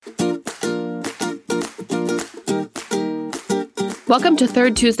Welcome to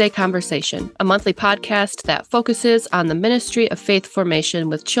Third Tuesday Conversation, a monthly podcast that focuses on the ministry of faith formation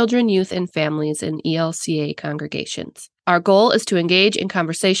with children, youth, and families in ELCA congregations. Our goal is to engage in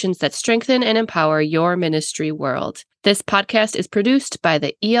conversations that strengthen and empower your ministry world. This podcast is produced by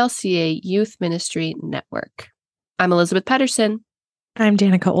the ELCA Youth Ministry Network. I'm Elizabeth Pedersen. I'm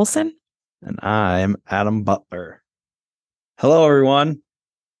Danica Olson. And I'm Adam Butler. Hello, everyone.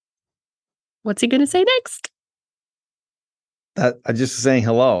 What's he going to say next? I just was saying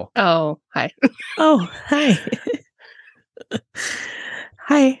hello. Oh, hi. Oh, hi.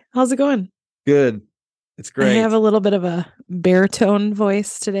 Hi, how's it going? Good. It's great. I have a little bit of a baritone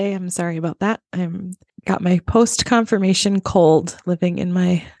voice today. I'm sorry about that. I'm got my post-confirmation cold living in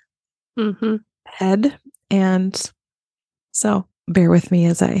my head. And so bear with me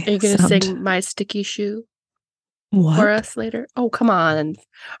as I Are you going to sing My Sticky Shoe for us later? Oh, come on.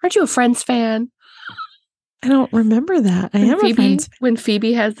 Aren't you a Friends fan? I don't remember that. I am a Friends. When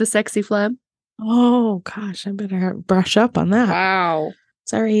Phoebe has the sexy phlegm. Oh, gosh. I better brush up on that. Wow.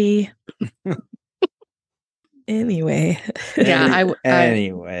 Sorry. Anyway. Yeah.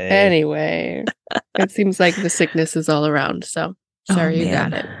 Anyway. It seems like the sickness is all around. So sorry you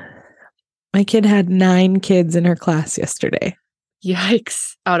got it. My kid had 9 kids in her class yesterday.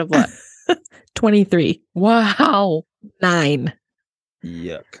 Yikes. Out of what? 23. Wow. 9.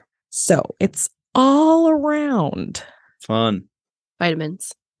 Yuck. So it's all around. Fun.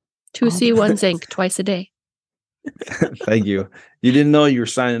 Vitamins. 2C, 1 zinc, twice a day. Thank you. You didn't know you were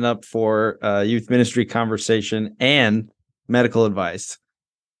signing up for youth ministry conversation and medical advice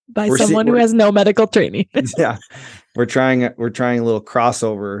by someone who has no medical training. Yeah. We're trying a little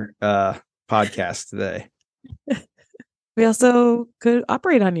crossover podcast today. We also could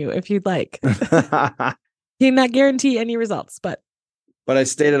operate on you if you'd like. Can not guarantee any results, but I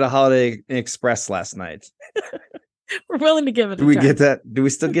stayed at a Holiday Inn Express last night. We're willing to give it a try. Do we get that? Do we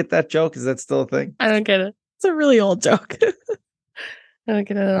still get that joke? Is that still a thing? I don't get it. It's a really old joke. I don't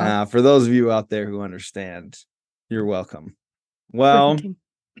get it at all. For those of you out there who understand, you're welcome. Well,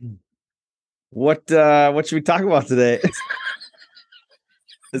 what should we talk about today?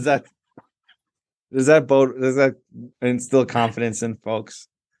 Does that instill confidence in folks?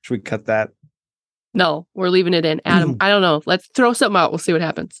 Should we cut that? No, we're leaving it in. Adam, I don't know. Let's throw something out. We'll see what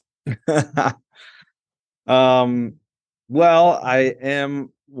happens. Well, I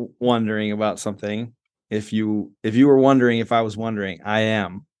am wondering about something. If you were wondering if I was wondering, I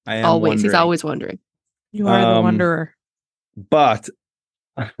am always wondering. He's always wondering. You are the wanderer. But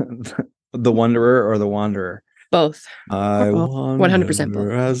the wanderer or the wanderer? Both. I wonder 100%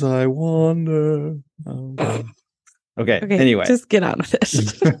 both. As I wander. Okay. Anyway, just get on with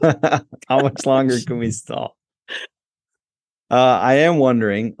it. How much longer can we stall? I am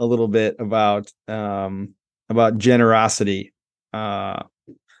wondering a little bit about generosity.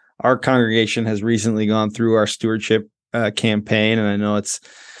 Our congregation has recently gone through our stewardship campaign, and I know it's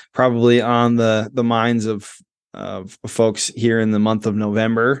probably on the minds of folks here in the month of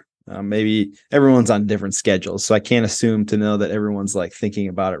November. Maybe everyone's on different schedules, so I can't assume to know that everyone's like thinking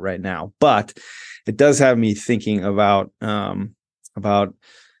about it right now. But it does have me thinking about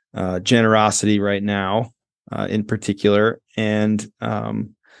generosity right now, in particular, and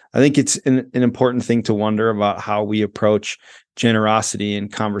I think it's an important thing to wonder about how we approach generosity in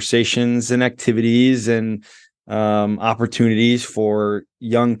conversations and activities and opportunities for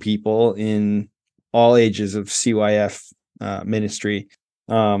young people in all ages of CYF ministry.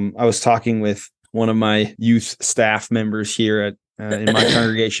 I was talking with one of my youth staff members here in my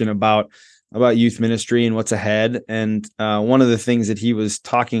congregation about youth ministry and what's ahead. And one of the things that he was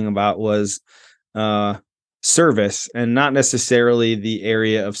talking about was service, and not necessarily the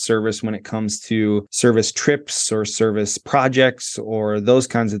area of service when it comes to service trips or service projects or those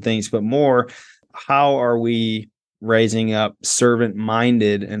kinds of things, but more how are we raising up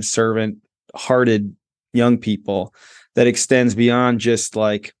servant-minded and servant-hearted young people that extends beyond just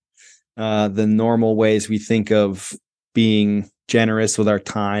like the normal ways we think of being generous with our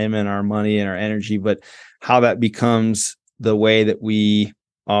time and our money and our energy, but how that becomes the way that we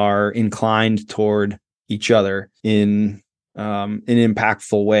are inclined toward each other in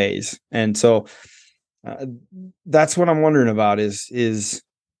impactful ways. And so that's what I'm wondering about is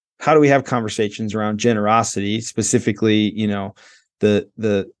how do we have conversations around generosity, specifically,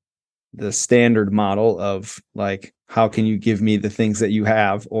 the standard model of like, how can you give me the things that you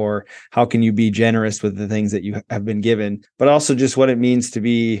have, or how can you be generous with the things that you have been given, but also just what it means to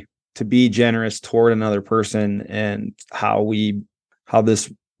be generous toward another person, and how this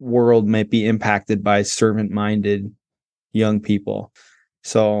world might be impacted by servant-minded young people.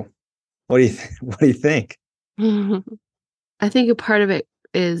 So what do you think? I think a part of it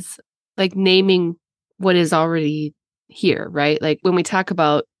is like naming what is already here, right? Like when we talk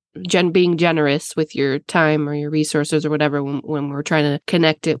about being generous with your time or your resources or whatever, when we're trying to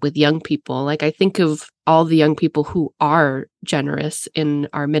connect it with young people, like I think of all the young people who are generous in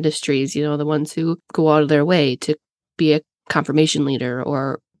our ministries, you know, the ones who go out of their way to be a confirmation leader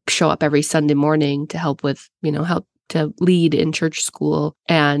or show up every Sunday morning to help with, you know, help to lead in church school,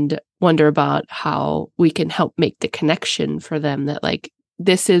 and wonder about how we can help make the connection for them that like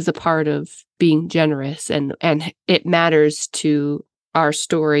this is a part of being generous and it matters to our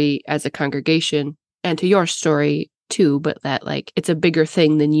story as a congregation and to your story too, but that like it's a bigger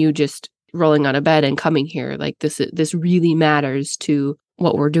thing than you just rolling out of bed and coming here. Like this really matters to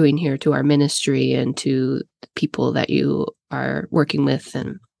what we're doing here, to our ministry and to the people that you are working with.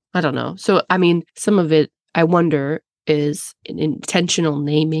 And I don't know. So I mean, some of it I wonder is an intentional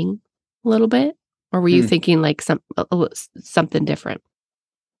naming a little bit, or were you thinking like something different?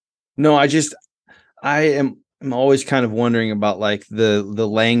 No, I'm always kind of wondering about like the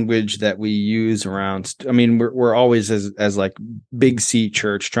language that we use around. I mean, we're always as like Big C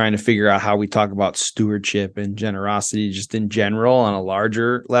Church trying to figure out how we talk about stewardship and generosity just in general on a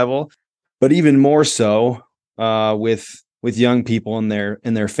larger level, but even more so with young people and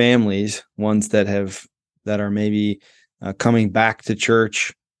their families, ones that are maybe coming back to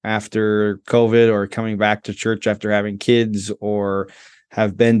church after COVID, or coming back to church after having kids, or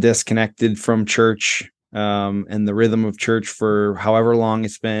have been disconnected from church and the rhythm of church for however long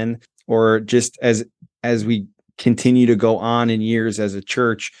it's been, or just as we continue to go on in years as a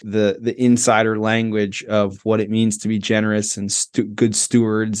church, the insider language of what it means to be generous and good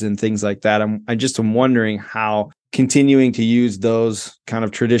stewards and things like that. I'm wondering how continuing to use those kind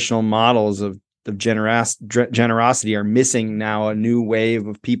of traditional models of generosity are missing now a new wave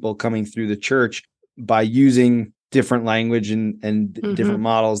of people coming through the church by using different language and different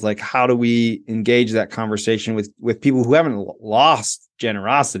models. Like, how do we engage that conversation with people who haven't lost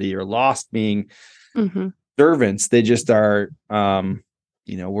generosity or lost being servants? They just are,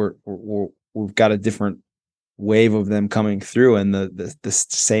 we've got a different wave of them coming through, and the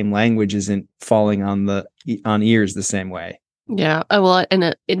same language isn't falling on ears the same way. Yeah. Well,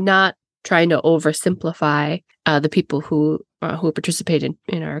 and not trying to oversimplify the people who participate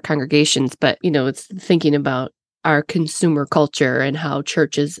in our congregations, but you know, it's thinking about our consumer culture and how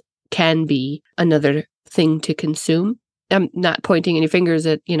churches can be another thing to consume. I'm not pointing any fingers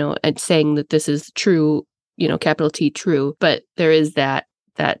at, you know, at saying that this is true, you know, capital T true, but there is that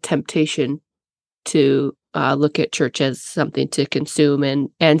temptation to look at church as something to consume.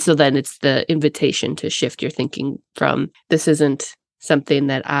 And so then it's the invitation to shift your thinking from this isn't something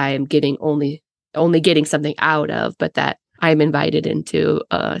that I am getting only getting something out of, but that I'm invited into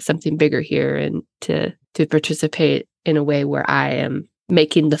something bigger here, and to participate in a way where I am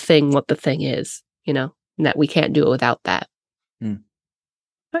making the thing what the thing is, you know, and that we can't do it without that. Don't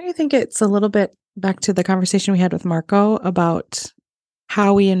you think it's a little bit back to the conversation we had with Marco about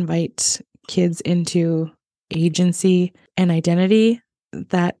how we invite kids into agency and identity,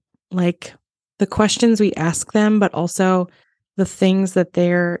 that like the questions we ask them, but also the things that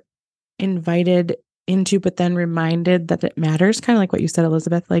they're invited into, but then reminded that it matters, kind of like what you said,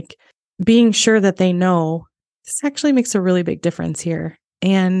 Elizabeth, like being sure that they know this actually makes a really big difference here.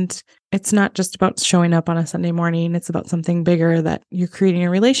 And it's not just about showing up on a Sunday morning. It's about something bigger, that you're creating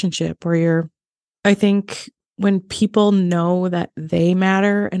a relationship, or I think when people know that they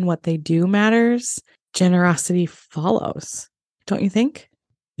matter and what they do matters, generosity follows. Don't you think?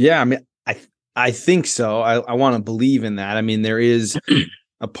 Yeah, I mean, I think so. I want to believe in that. I mean, there is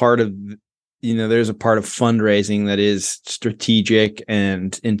a part of, there's a part of fundraising that is strategic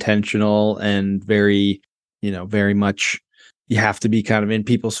and intentional and very, very much, you have to be kind of in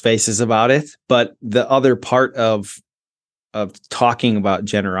people's faces about it. But the other part of talking about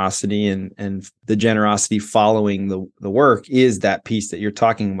generosity and the generosity following the work is that piece that you're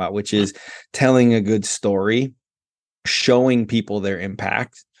talking about, which is telling a good story, showing people their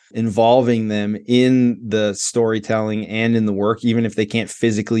impact, involving them in the storytelling and in the work, even if they can't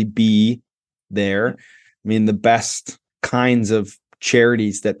physically be there. I mean, the best kinds of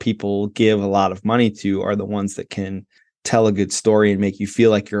charities that people give a lot of money to are the ones that can tell a good story and make you feel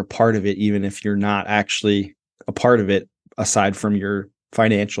like you're a part of it, even if you're not actually a part of it, aside from your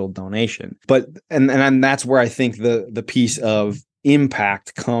financial donation. But and that's where I think the piece of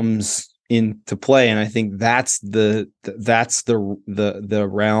impact comes into play, and I think that's the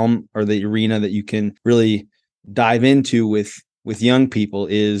realm or the arena that you can really dive into with young people,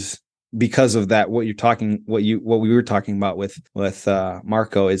 is because of that. What we were talking about with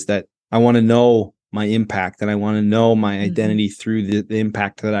Marco is that I want to know my impact, and I want to know my identity through the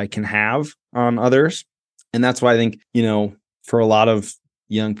impact that I can have on others. And that's why I think, for a lot of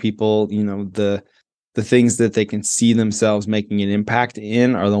young people, the things that they can see themselves making an impact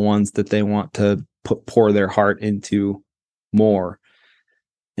in are the ones that they want to pour their heart into more.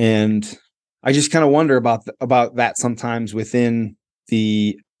 And I just kind of wonder about that sometimes within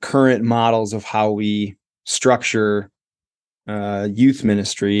the current models of how we structure youth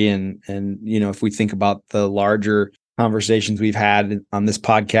ministry. And if we think about the larger conversations we've had on this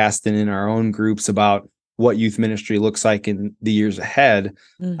podcast and in our own groups about what youth ministry looks like in the years ahead,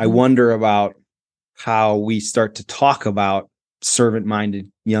 I wonder about how we start to talk about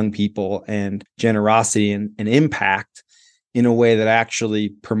servant-minded young people and generosity and impact in a way that actually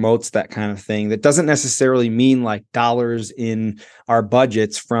promotes that kind of thing. That doesn't necessarily mean like dollars in our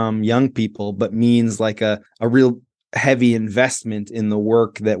budgets from young people, but means like a real heavy investment in the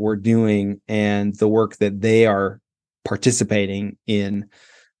work that we're doing and the work that they are participating in.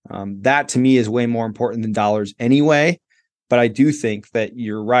 That to me is way more important than dollars anyway. But I do think that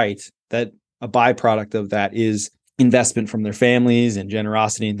you're right, that a byproduct of that is investment from their families and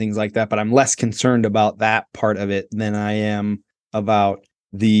generosity and things like that. But I'm less concerned about that part of it than I am about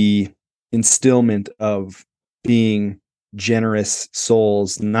the instillment of being generous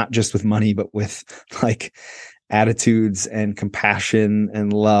souls, not just with money, but with like attitudes and compassion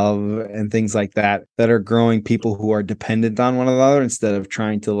and love and things like that are growing people who are dependent on one another instead of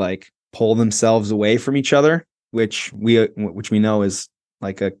trying to like pull themselves away from each other, which we know is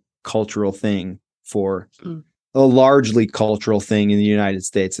like a cultural thing for a largely cultural thing in the United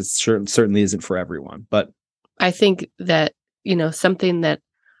States. It certainly isn't for everyone, but I think that, something that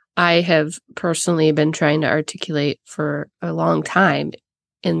I have personally been trying to articulate for a long time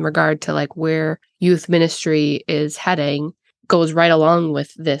in regard to like where youth ministry is heading goes right along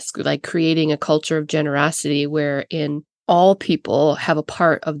with this, like creating a culture of generosity wherein all people have a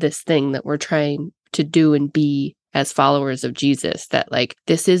part of this thing that we're trying to do and be as followers of Jesus. That like,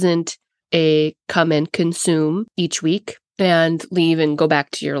 this isn't a come and consume each week and leave and go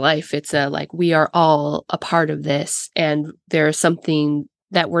back to your life. It's a like, we are all a part of this. And there's something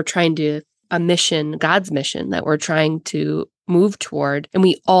that we're trying to, a mission, God's mission that we're trying to move toward. And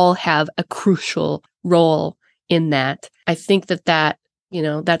we all have a crucial role in that. I think that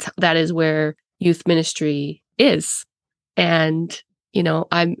is where youth ministry is. And,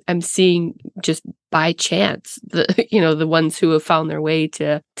 I'm seeing just by chance the ones who have found their way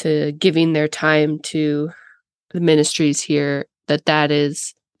to giving their time to the ministries here,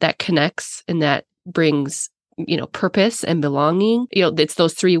 that connects and that brings, purpose and belonging. It's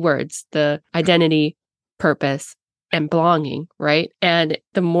those three words, the identity, purpose, and belonging, right? And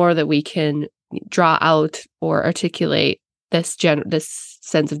the more that we can draw out or articulate this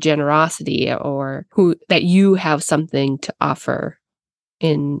sense of generosity or that you have something to offer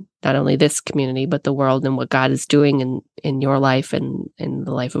in not only this community, but the world and what God is doing in your life and in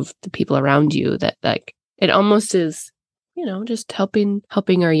the life of the people around you, that like it almost is, just helping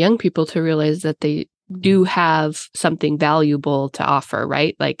our young people to realize that they do have something valuable to offer,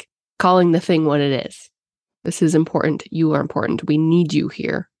 right? Like calling the thing what it is. This is important. You are important. We need you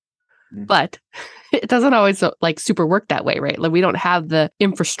here. But it doesn't always like super work that way, right? Like we don't have the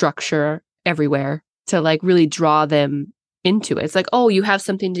infrastructure everywhere to like really draw them into it. It's like, oh, you have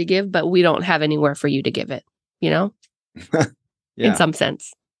something to give, but we don't have anywhere for you to give it, Yeah. In some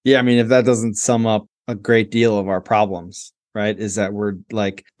sense. Yeah. I mean, if that doesn't sum up a great deal of our problems, right? Is that we're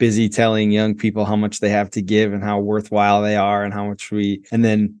like busy telling young people how much they have to give and how worthwhile they are and how much and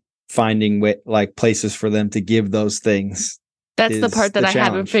then finding like places for them to give those things. That's the part that I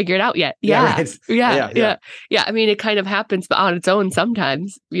haven't figured out yet. Yeah. Right. Yeah. I mean, it kind of happens on its own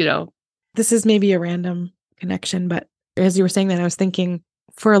sometimes, This is maybe a random connection, but as you were saying that, I was thinking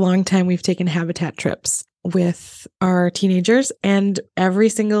for a long time, we've taken Habitat trips with our teenagers, and every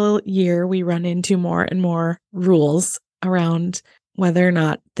single year we run into more and more rules around whether or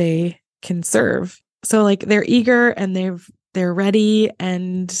not they can serve. So like they're eager and they're ready,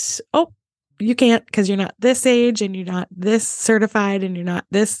 and you can't because you're not this age and you're not this certified and you're not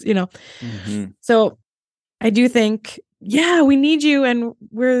this, So I do think, yeah, we need you. And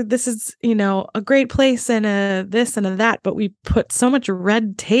this is, a great place and a this and a that, but we put so much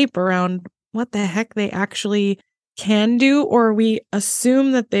red tape around what the heck they actually can do, or we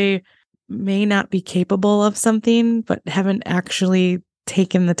assume that they may not be capable of something, but haven't actually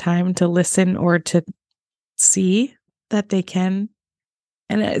taken the time to listen or to see that they can.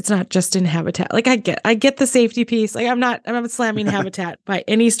 And it's not just in Habitat. Like I get the safety piece. Like I'm not slamming Habitat by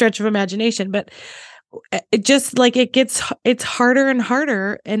any stretch of imagination, but it's harder and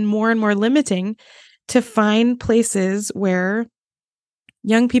harder and more limiting to find places where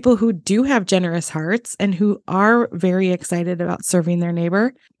young people who do have generous hearts and who are very excited about serving their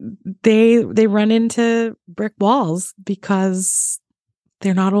neighbor, they run into brick walls because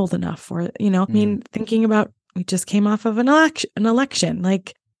they're not old enough, or, I mean, thinking about, we just came off of an election,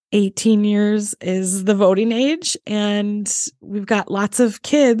 like 18 years is the voting age. And we've got lots of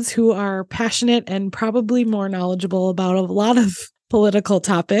kids who are passionate and probably more knowledgeable about a lot of political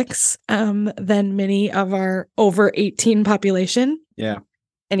topics than many of our over 18 population. Yeah.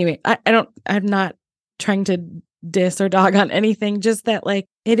 Anyway, I'm not trying to diss or dog on anything, just that like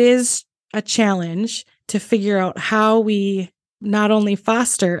it is a challenge to figure out how we not only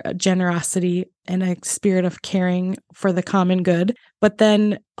foster a generosity and a spirit of caring for the common good, but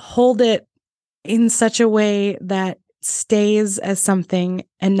then hold it in such a way that stays as something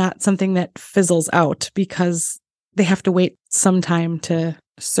and not something that fizzles out because they have to wait some time to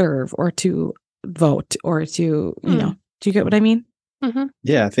serve or to vote or to, do you get what I mean? Mm-hmm.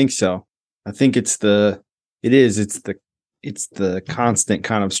 Yeah, I think so. I think it's the constant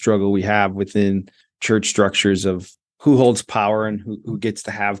kind of struggle we have within church structures of who holds power and who gets to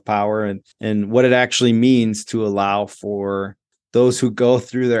have power, and what it actually means to allow for those who go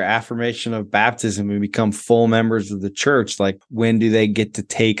through their affirmation of baptism and become full members of the church. Like, when do they get to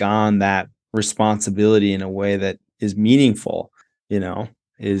take on that responsibility in a way that is meaningful? You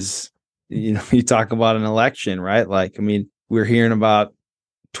talk about an election, right? Like, I mean, we're hearing about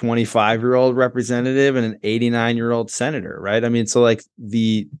 25-year-old representative and an 89-year-old senator, right? I mean, so like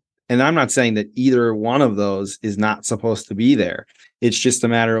and I'm not saying that either one of those is not supposed to be there. It's just a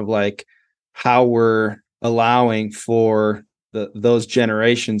matter of like how we're allowing for those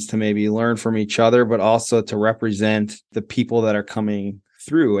generations to maybe learn from each other, but also to represent the people that are coming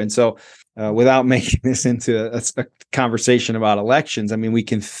through. And so without making this into a conversation about elections, I mean, we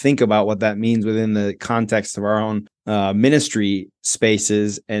can think about what that means within the context of our own ministry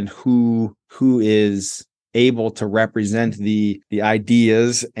spaces and who is able to represent the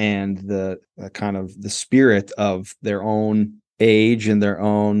ideas and the kind of the spirit of their own age and their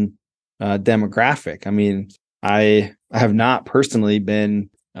own demographic. I mean, I have not personally been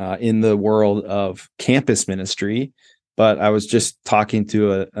in the world of campus ministry, but I was just talking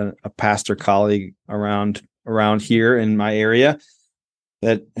to a pastor colleague around here in my area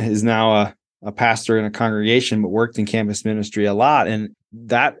that is now a pastor in a congregation, but worked in campus ministry a lot. And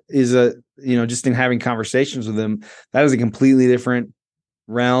that is just in having conversations with them, that is a completely different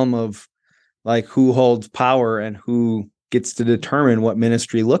realm of like who holds power and who gets to determine what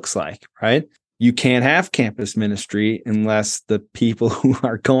ministry looks like, right? You can't have campus ministry unless the people who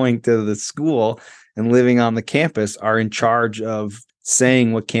are going to the school and living on the campus are in charge of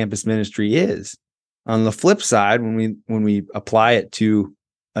saying what campus ministry is. On the flip side, when we apply it to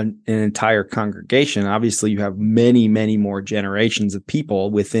an entire congregation, obviously you have many, many more generations of people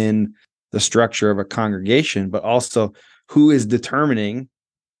within the structure of a congregation, but also who is determining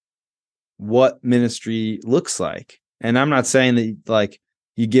what ministry looks like. And I'm not saying that like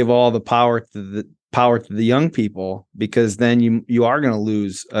you give all the power to the young people, because then you are going to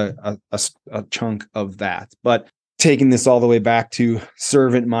lose a chunk of that. But taking this all the way back to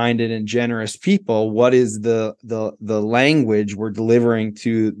servant-minded and generous people, what is the language we're delivering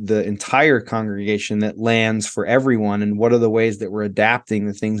to the entire congregation that lands for everyone? And what are the ways that we're adapting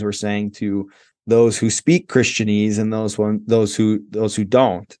the things we're saying to those who speak Christianese and those who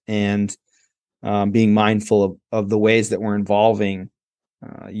don't, and being mindful of the ways that we're involving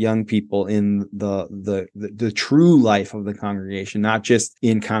young people in the true life of the congregation, not just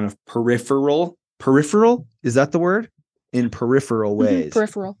in kind of peripheral, is that the word? In peripheral ways. Mm-hmm,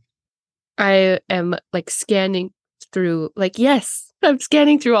 peripheral. I am like scanning through, like, yes, I'm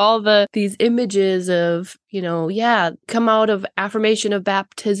scanning through all these images of, come out of affirmation of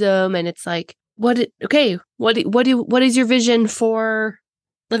baptism. And it's like, what is your vision for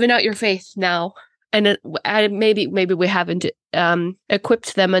living out your faith now? And maybe we haven't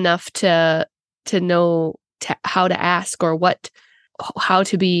equipped them enough to know how to ask or how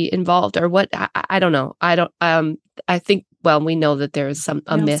to be involved or what. I don't know. I think, we know that there's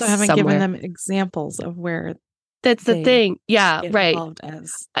a miss also haven't somewhere. given them examples of where that's the thing. Yeah, right. Involved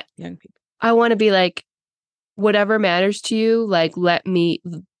as young people. I want to be like, whatever matters to you, like,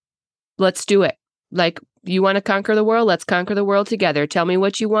 let's do it. Like, you want to conquer the world? Let's conquer the world together. Tell me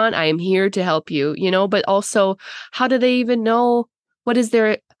what you want. I am here to help you, but also, how do they even know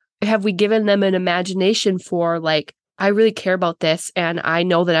have we given them an imagination for, like, I really care about this and I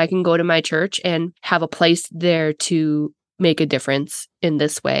know that I can go to my church and have a place there to make a difference in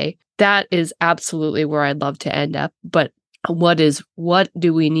this way. that is absolutely where I'd love to end up. But what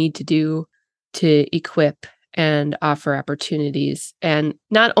do we need to do to equip and offer opportunities? And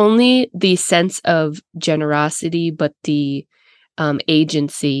not only the sense of generosity, but the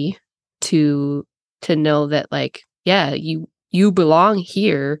agency to know that, like, yeah, you belong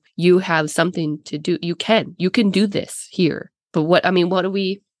here. You have something to do. You can do this here. But what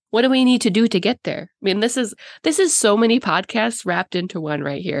do we need to do to get there? I mean, this is so many podcasts wrapped into one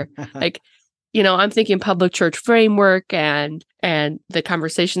right here. Like, I'm thinking public church framework and the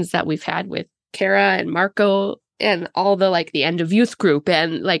conversations that we've had with Kara and Marco and all the, like, the end of youth group,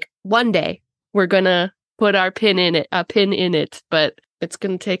 and like one day we're gonna put a pin in it, but it's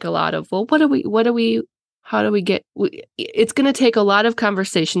gonna take a lot of, well, how do we get, it's gonna take a lot of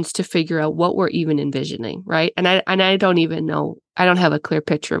conversations to figure out what we're even envisioning, right? And I don't even know, I don't have a clear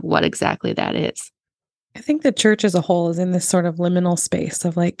picture of what exactly that is. I think the church as a whole is in this sort of liminal space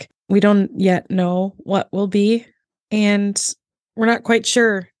of, like, we don't yet know what will be, and we're not quite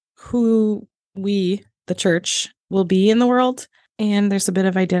sure who we, the church, will be in the world. And there's a bit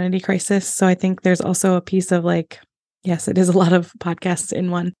of identity crisis. So I think there's also a piece of, like, yes, it is a lot of podcasts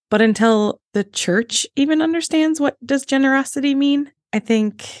in one, but until the church even understands what does generosity mean, I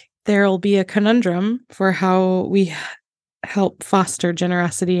think there'll be a conundrum for how we help foster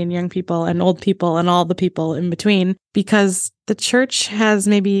generosity in young people and old people and all the people in between, because the church has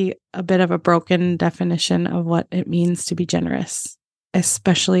maybe a bit of a broken definition of what it means to be generous,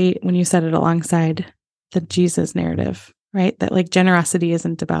 especially when you set it alongside the Jesus narrative, right? That, like, generosity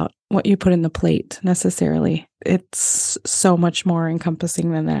isn't about what you put in the plate necessarily. It's so much more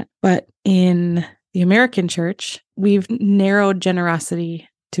encompassing than that. But in the American church, we've narrowed generosity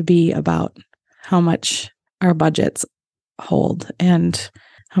to be about how much our budgets hold and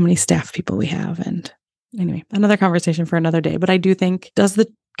how many staff people we have. And anyway, another conversation for another day. But I do think, does the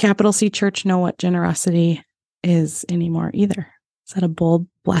capital C church know what generosity is anymore either? Is that a bold,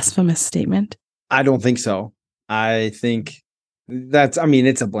 blasphemous statement? I don't think so. I think it's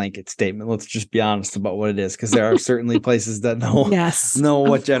a blanket statement. Let's just be honest about what it is, because there are certainly places that know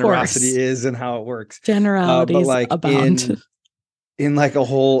what generosity is and how it works. Generalities abound. In the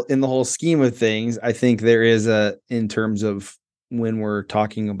whole scheme of things, I think there is in terms of when we're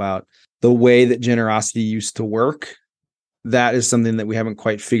talking about the way that generosity used to work, that is something that we haven't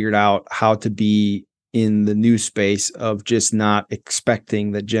quite figured out how to be in the new space of just not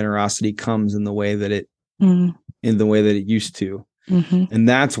expecting that generosity comes in the way that it used to. Mm-hmm. And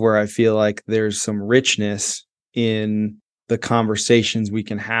that's where I feel like there's some richness in the conversations we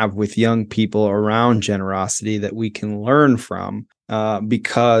can have with young people around generosity that we can learn from,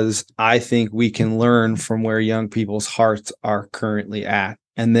 because I think we can learn from where young people's hearts are currently at.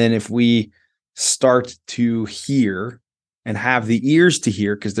 And then if we start to hear and have the ears to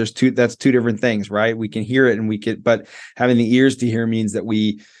hear, because that's two different things, right? We can hear it but having the ears to hear means that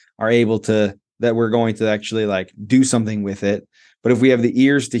we are able to, that we're going to actually, like, do something with it. But if we have the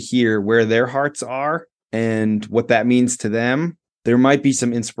ears to hear where their hearts are and what that means to them, there might be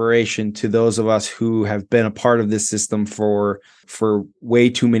some inspiration to those of us who have been a part of this system for way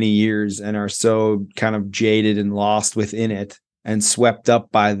too many years and are so kind of jaded and lost within it and swept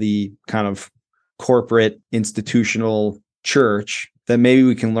up by the kind of corporate institutional church, that maybe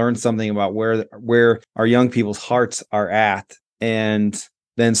we can learn something about where our young people's hearts are at, and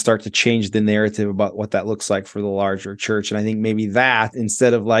then start to change the narrative about what that looks like for the larger church. And I think maybe that,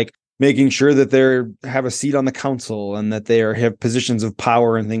 instead of, like, making sure that they have a seat on the council and that they have positions of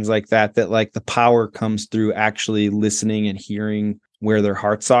power and things like that, like, the power comes through actually listening and hearing where their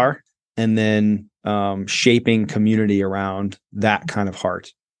hearts are, and then shaping community around that kind of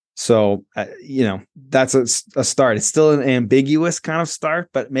heart. So, that's a start. It's still an ambiguous kind of start,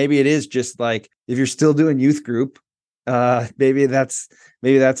 but maybe it is just, like, if you're still doing youth group, maybe that's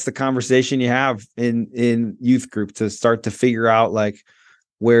the conversation you have in youth group, to start to figure out, like,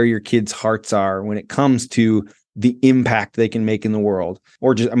 where your kids' hearts are when it comes to the impact they can make in the world,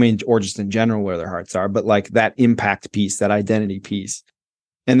 or just in general where their hearts are, but, like, that impact piece, that identity piece.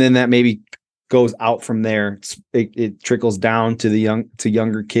 And then that maybe goes out from there. It trickles down to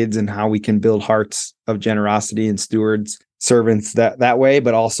younger kids, and how we can build hearts of generosity and servants that way,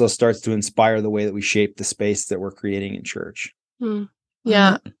 but also starts to inspire the way that we shape the space that we're creating in church.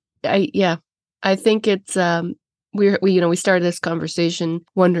 Yeah. I think it's, we started this conversation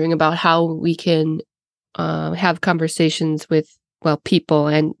wondering about how we can have conversations with, well, people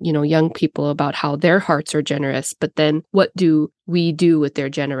and, young people about how their hearts are generous, but then what do we do with their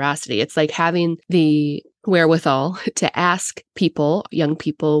generosity? It's like having the wherewithal to ask people, young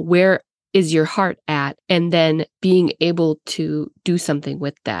people, where is your heart at? And then being able to do something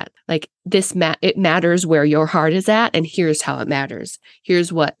with that. Like it matters where your heart is at, and here's how it matters.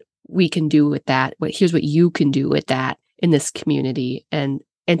 Here's what we can do with that. Here's what you can do with that in this community, and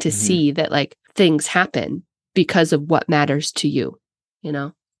to see that like things happen because of what matters to you. You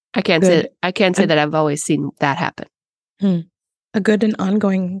know, I can't say that I've always seen that happen. A good and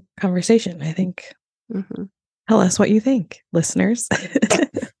ongoing conversation, I think. Mm-hmm. Tell us what you think, listeners.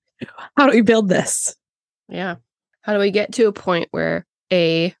 How do we build this? Yeah. How do we get to a point where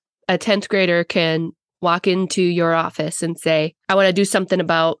a 10th grader can walk into your office and say, I want to do something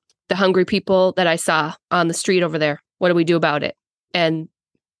about the hungry people that I saw on the street over there. What do we do about it? And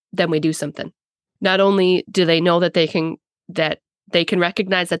then we do something. Not only do they know that they can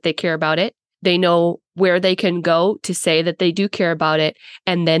recognize that they care about it, they know where they can go to say that they do care about it,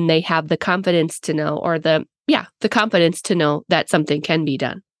 and then they have the confidence to know, or the confidence to know that something can be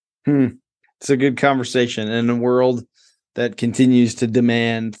done. It's a good conversation in a world that continues to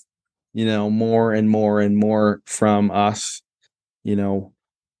demand, more and more and more from us.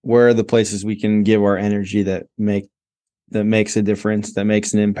 Where are the places we can give our energy that makes a difference, that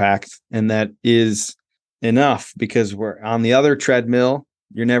makes an impact, and that is enough? Because we're on the other treadmill.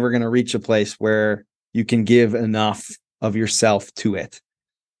 You're never going to reach a place where you can give enough of yourself to it.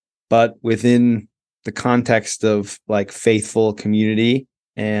 But within the context of like faithful community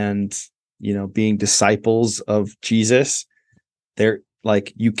and, being disciples of Jesus,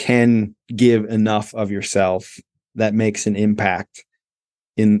 you can give enough of yourself that makes an impact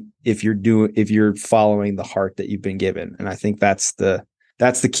if you're following the heart that you've been given. And I think that's the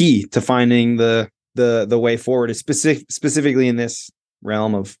key to finding the way forward, is specifically in this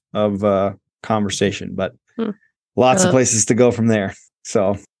realm of conversation, but lots of places to go from there.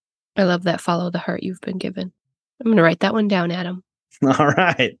 So I love that. Follow the heart you've been given. I'm going to write that one down, Adam. All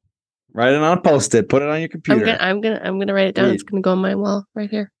right. Write it on a Post-it. Put it on your computer. I'm gonna write it down. It's gonna go on my wall right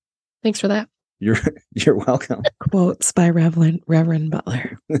here. Thanks for that. You're welcome. Quotes by Reverend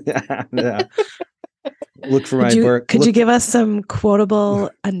Butler. Yeah. Look for my book. Could you give us some quotable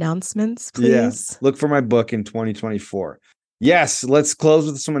announcements, please? Yeah. Look for my book in 2024. Yes, let's close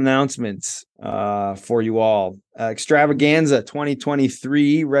with some announcements for you all. Extravaganza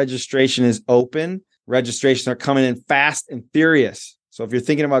 2023 registration is open. Registrations are coming in fast and furious. So if you're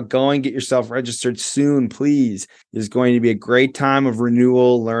thinking about going, get yourself registered soon, please. It's going to be a great time of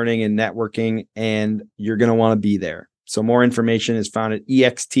renewal, learning, and networking, and you're going to want to be there. So more information is found at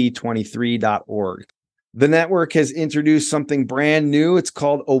ext23.org. The network has introduced something brand new. It's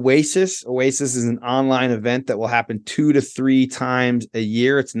called Oasis. Oasis is an online event that will happen 2 to 3 times a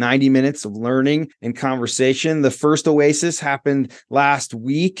year. It's 90 minutes of learning and conversation. The first Oasis happened last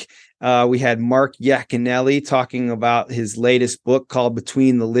week. We had Mark Yaconelli talking about his latest book called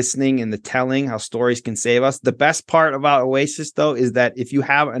Between the Listening and the Telling, How Stories Can Save Us. The best part about Oasis, though, is that if you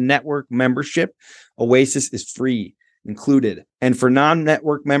have a network membership, Oasis is free, included. And for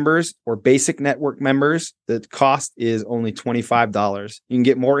non-network members or basic network members, the cost is only $25. You can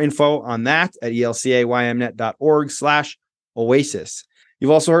get more info on that at elcaymnet.org/Oasis. You've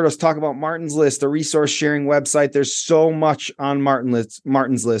also heard us talk about Martin's List, a resource sharing website. There's so much on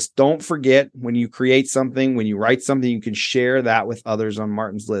Martin's List. Don't forget, when you create something, when you write something, you can share that with others on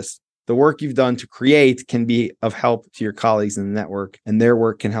Martin's List. The work you've done to create can be of help to your colleagues in the network, and their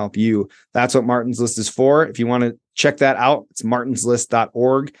work can help you. That's what Martin's List is for. If you want to check that out, it's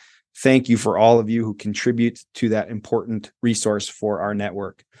martinslist.org. Thank you for all of you who contribute to that important resource for our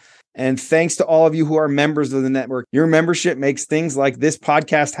network. And thanks to all of you who are members of the network. Your membership makes things like this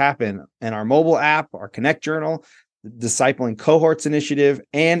podcast happen, and our mobile app, our Connect Journal, the Discipling Cohorts Initiative,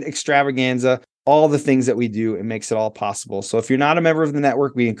 and Extravaganza. All the things that we do, it makes it all possible. So if you're not a member of the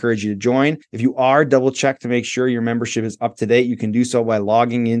network, we encourage you to join. If you are, double check to make sure your membership is up to date. You can do so by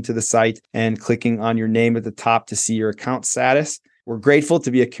logging into the site and clicking on your name at the top to see your account status. We're grateful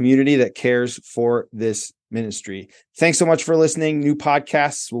to be a community that cares for this ministry. Thanks so much for listening. New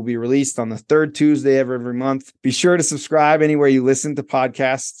podcasts will be released on the third Tuesday of every month. Be sure to subscribe anywhere you listen to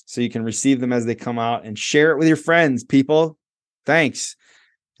podcasts so you can receive them as they come out, and share it with your friends, people. Thanks.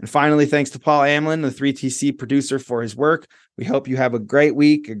 And finally, thanks to Paul Amlin, the 3TC producer, for his work. We hope you have a great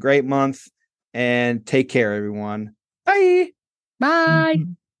week, a great month, and take care, everyone. Bye. Bye.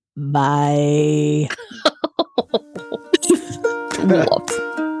 Bye. Whoops.